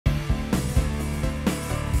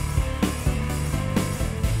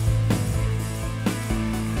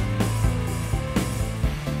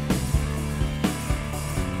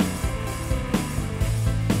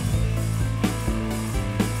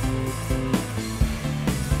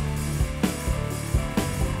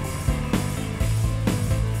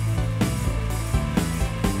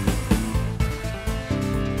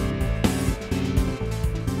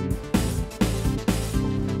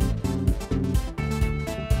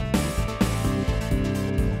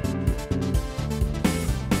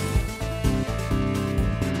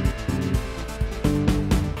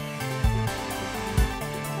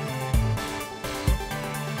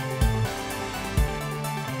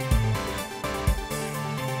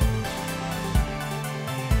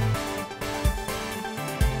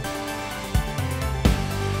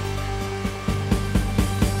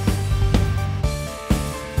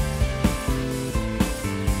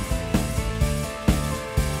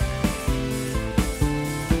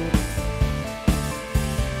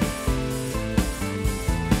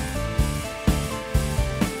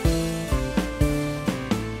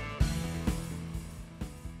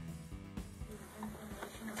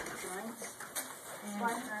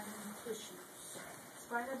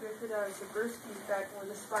spina bifida is a birth defect where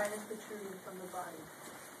the spine is protruding from the body.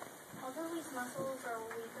 Elderly's muscles are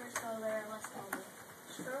weaker, so they are less mobile.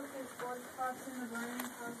 Stroke is blood clots in the brain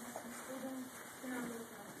causes bleeding in our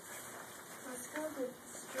movements. Muscular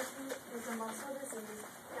dystrophy is a muscle disease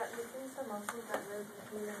that weakens the muscles that move the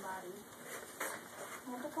human body.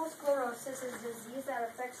 Multiple sclerosis is a disease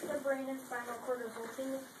that affects the brain and spinal cord,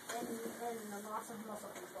 resulting in the loss of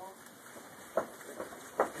muscle control.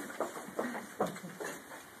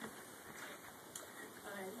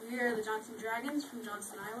 We are the Johnston Dragons from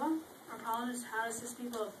Johnston, Iowa. Our college is how to assist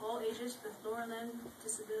people of all ages with lower limb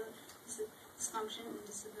dysfunction and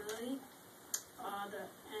disability,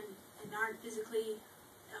 and aren't physically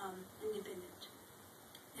independent.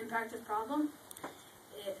 Impact of problem: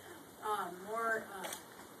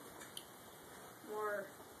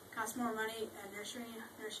 costs more money at nursing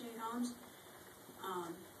homes.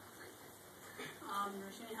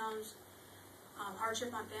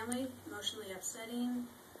 Hardship on family, emotionally upsetting,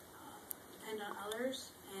 depend on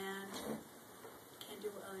others, and can't do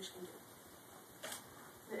what others can do.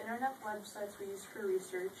 The internet websites we use for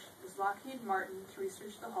research is Lockheed Martin to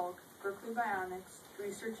research the Hulk, Berkeley Bionics to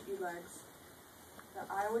research e-legs, the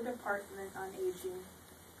Iowa Department on Aging,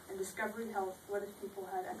 and Discovery Health, what if people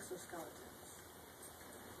had exoskeletons.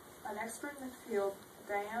 An expert in the field,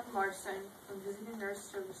 Diane Larson from Visiting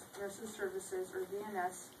Nurses Services, or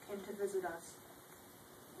VNS, came to visit us.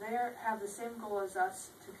 They have the same goal as us,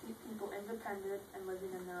 to keep people independent and living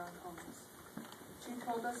in their own homes. She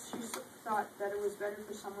told us she thought that it was better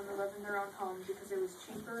for someone to live in their own home because it was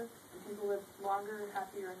cheaper and people lived longer,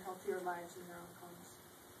 happier, and healthier lives in their own homes.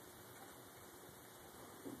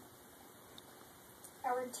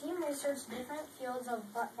 Our team researched different fields of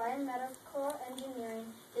biomedical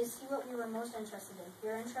engineering to see what we were most interested in. We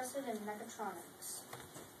are interested in mechatronics.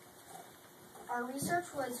 Our research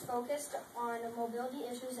was focused on mobility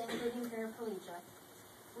issues, including paraplegia.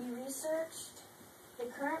 We researched the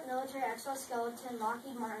current military exoskeleton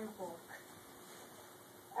Lockheed Martin Hulk.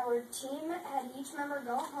 Our team had each member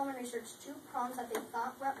go home and research 2 problems that they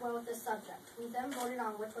thought went well with the subject. We then voted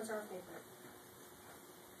on which was our favorite.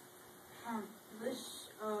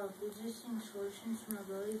 List of existing solutions for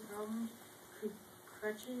mobility problems: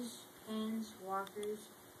 crutches, canes, walkers,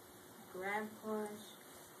 grab cloths,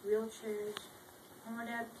 wheelchairs, home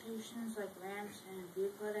adaptations like ramps and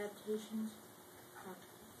vehicle adaptations,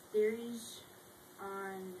 theories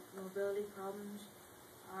on mobility problems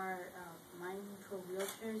are mind-controlled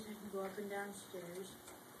wheelchairs that can go up and down stairs,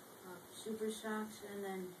 super socks, and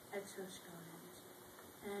then exoskeletons.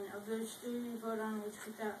 And of those 3, we voted on which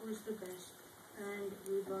we thought was the best, and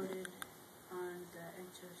we voted on the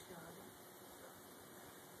exoskeleton.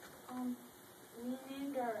 We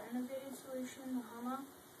named our innovative solution the H.U.M.A,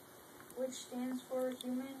 which stands for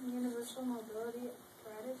Human Universal Mobility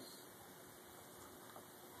Apparatus.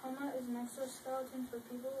 H.U.M.A is an exoskeleton for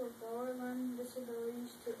people with lower limb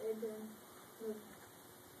disabilities to aid them movement.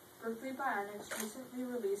 Berkeley Bionics recently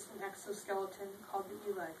released an exoskeleton called the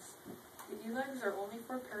e-legs. The e-legs are only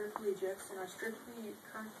for paraplegics and are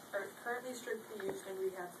currently strictly used in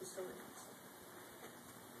rehab facilities.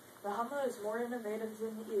 The H.U.M.A is more innovative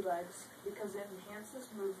than the e-legs because it enhances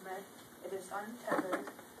movement, it is untethered,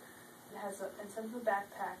 instead of a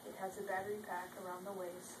backpack, it has a battery pack around the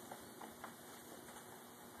waist.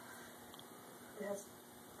 It has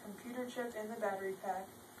a computer chip in the battery pack,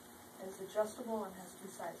 it is adjustable and has 2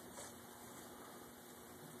 sizes.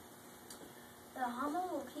 The H.U.M.A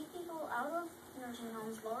will keep people out of nursing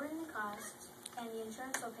homes, lowering the costs, and the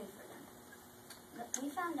insurance will pay for them. We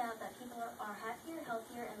found out that people are happier,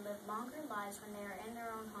 healthier, and live longer lives when they are in their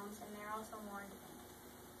own homes, and they are also more independent.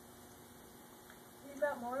 We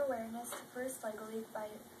brought more awareness to First Leg League by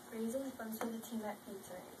raising funds for the team at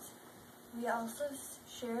Pizza Raise. We also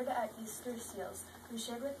shared at Easter Seals. We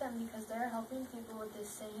shared with them because they are helping people with the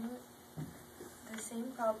same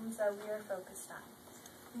problems that we are focused on.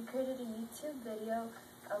 We created a YouTube video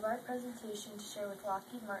of our presentation to share with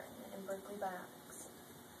Lockheed Martin and Berkeley Bionics.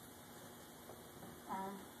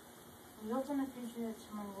 We hope in the future that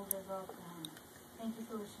someone will develop the H.U.M.A. Thank you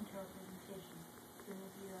for listening to our presentation. Do any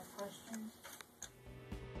of you have questions?